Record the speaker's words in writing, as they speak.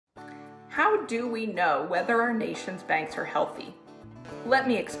How do we know whether our nation's banks are healthy? Let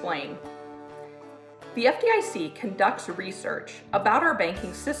me explain. The FDIC conducts research about our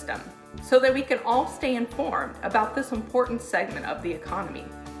banking system so that we can all stay informed about this important segment of the economy.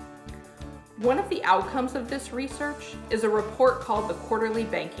 One of the outcomes of this research is a report called the Quarterly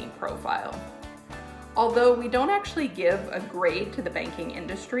Banking Profile. Although we don't actually give a grade to the banking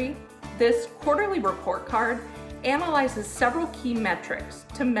industry, this quarterly report card analyzes several key metrics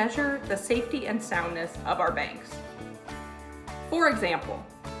to measure the safety and soundness of our banks. For example,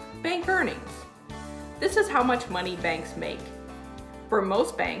 bank earnings. This is how much money banks make. For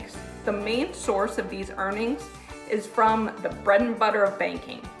most banks, the main source of these earnings is from the bread and butter of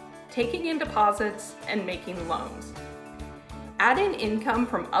banking, taking in deposits and making loans. Add in income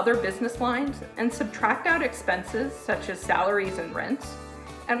from other business lines and subtract out expenses such as salaries and rents,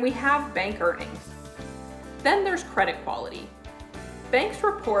 and we have bank earnings. Then there's credit quality. Banks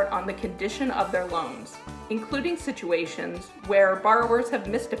report on the condition of their loans, including situations where borrowers have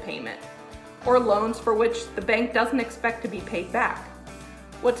missed a payment or loans for which the bank doesn't expect to be paid back.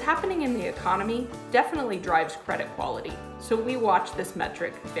 What's happening in the economy definitely drives credit quality, so we watch this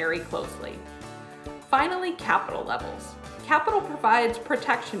metric very closely. Finally, capital levels. Capital provides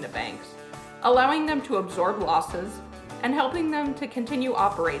protection to banks, allowing them to absorb losses and helping them to continue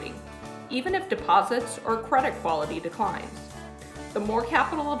operating, even if deposits or credit quality declines. The more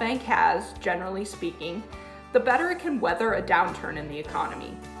capital a bank has, generally speaking, the better it can weather a downturn in the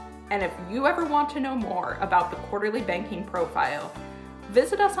economy. And if you ever want to know more about the Quarterly Banking Profile,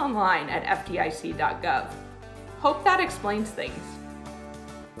 visit us online at fdic.gov. Hope that explains things.